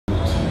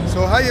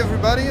So hi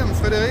everybody, I'm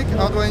Frédéric,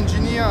 hardware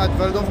engineer at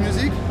Waldorf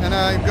Music, and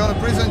I'm going to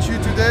present you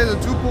today the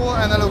two-pole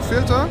analog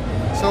filter.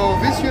 So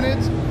this unit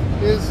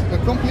is a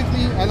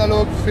completely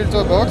analog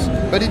filter box,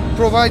 but it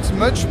provides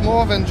much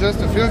more than just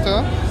a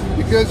filter,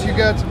 because you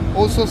get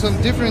also some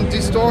different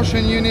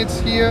distortion units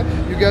here.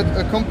 You get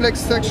a complex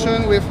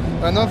section with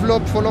an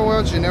envelope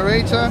follower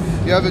generator.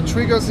 You have a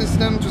trigger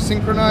system to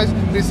synchronize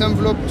this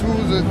envelope to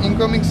the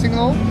incoming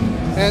signal.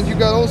 And you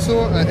got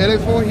also an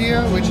LFO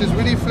here, which is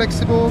really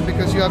flexible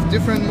because you have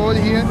different mode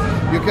here.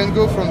 You can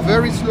go from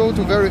very slow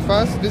to very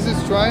fast. This is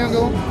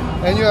triangle,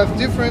 and you have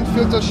different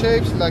filter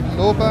shapes like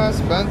low pass,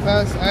 band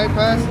pass, high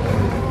pass.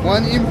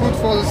 One input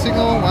for the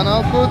signal, one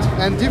output,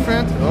 and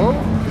different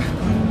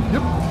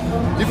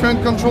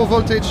different control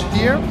voltage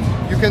here.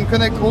 You can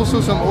connect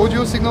also some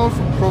audio signal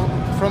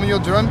from your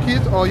drum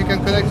kit, or you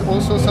can connect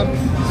also some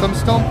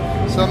stomp,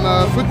 some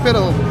foot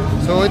pedal.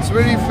 So it's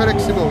very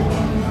flexible.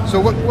 So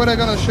what I'm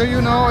going to show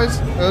you now is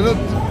a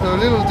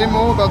little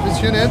demo about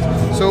this unit,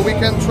 so we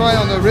can try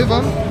on the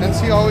rhythm and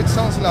see how it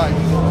sounds like.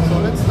 So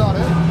let's start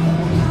it.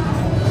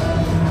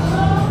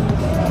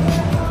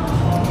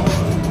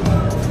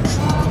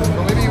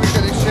 So maybe we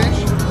can exchange.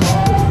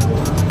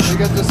 You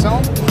get the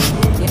sound?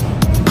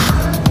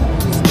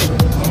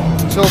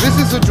 So this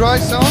is a dry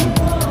sound,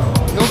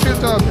 no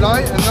filter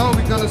applied, and now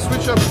we're going to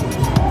switch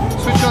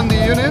on the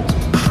unit.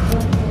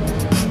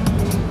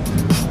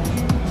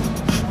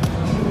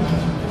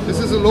 This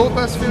is a low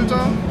pass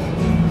filter.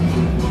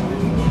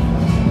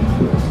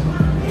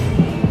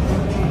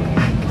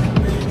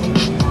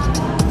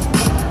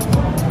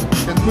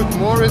 You can put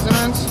more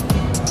resonance.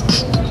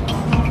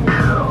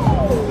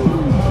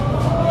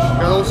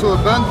 Got also a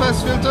band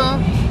pass filter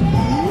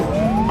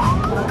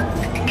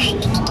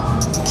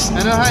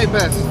and a high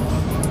pass.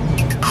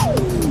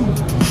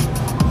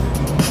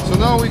 So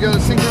now we're going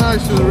to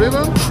synchronize to the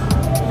rhythm.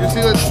 You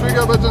see that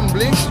trigger button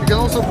blinks. You can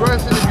also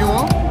press it if you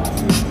want.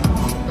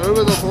 A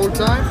little bit of hold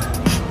time.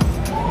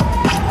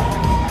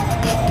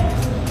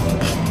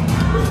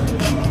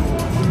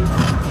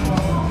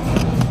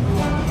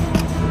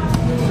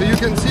 So you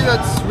can see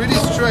that's really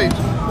straight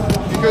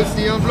because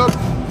the envelope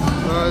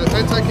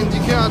attack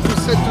indicator to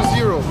set to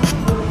 0.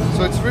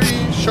 So it's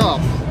really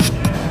sharp.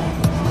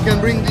 You can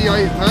bring the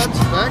hi-hat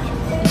back.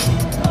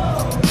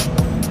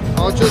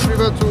 I'll just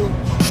revert to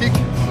kick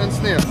and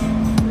snare.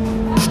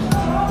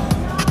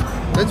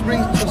 Let's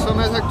bring some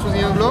attack to the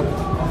envelope.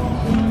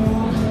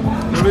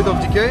 A bit of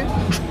decay.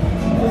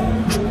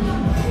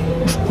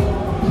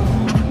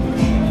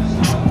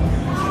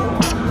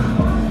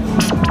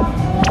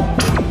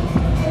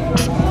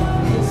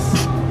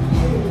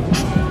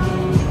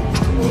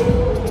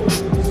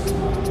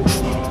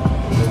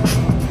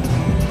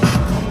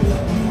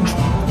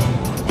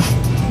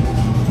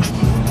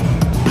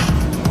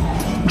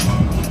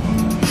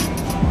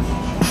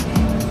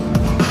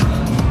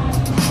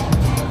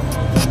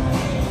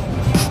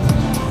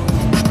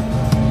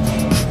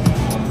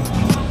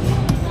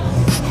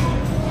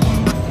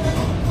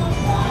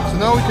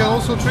 Now we can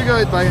also trigger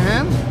it by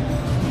hand.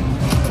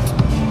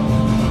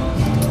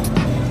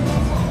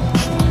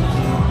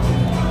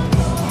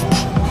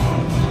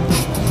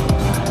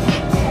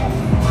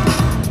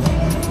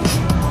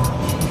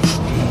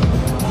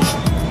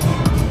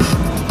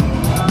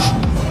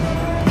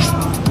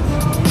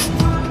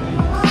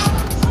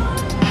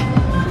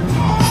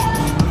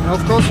 And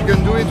of course you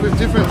can do it with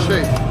different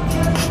shapes.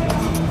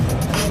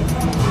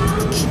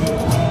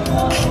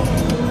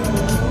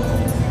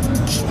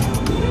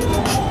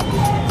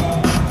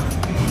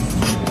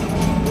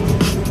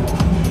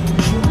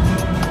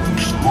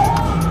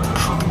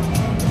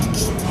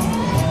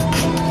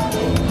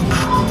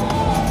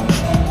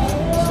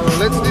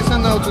 Let's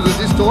listen now to the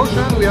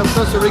distortion. We have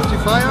first a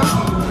rectifier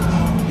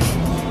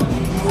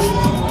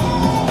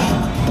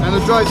and a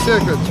drive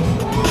circuit.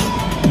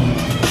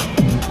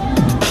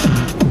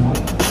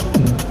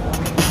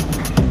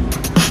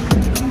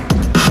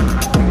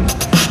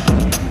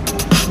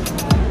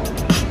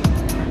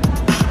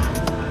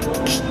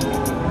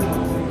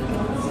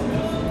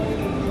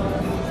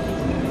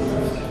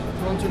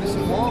 You want to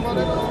listen more about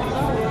it?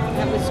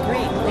 That was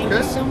great. Thank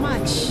you so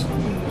much.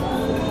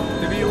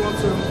 Maybe you want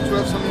to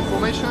have some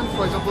information,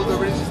 for example, the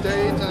release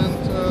date and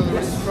the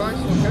release price,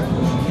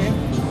 okay?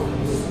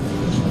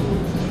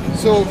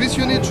 So this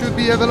unit should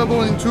be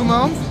available in 2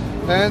 months,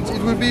 and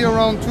it will be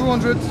around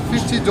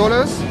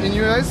 $250 in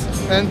US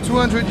and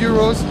 200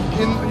 euros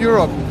in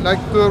Europe,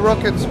 like the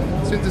Rocket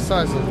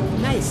synthesizer.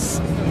 Nice.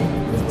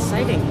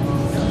 Exciting.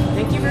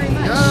 Thank you very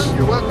much. Yeah,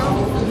 you're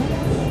welcome.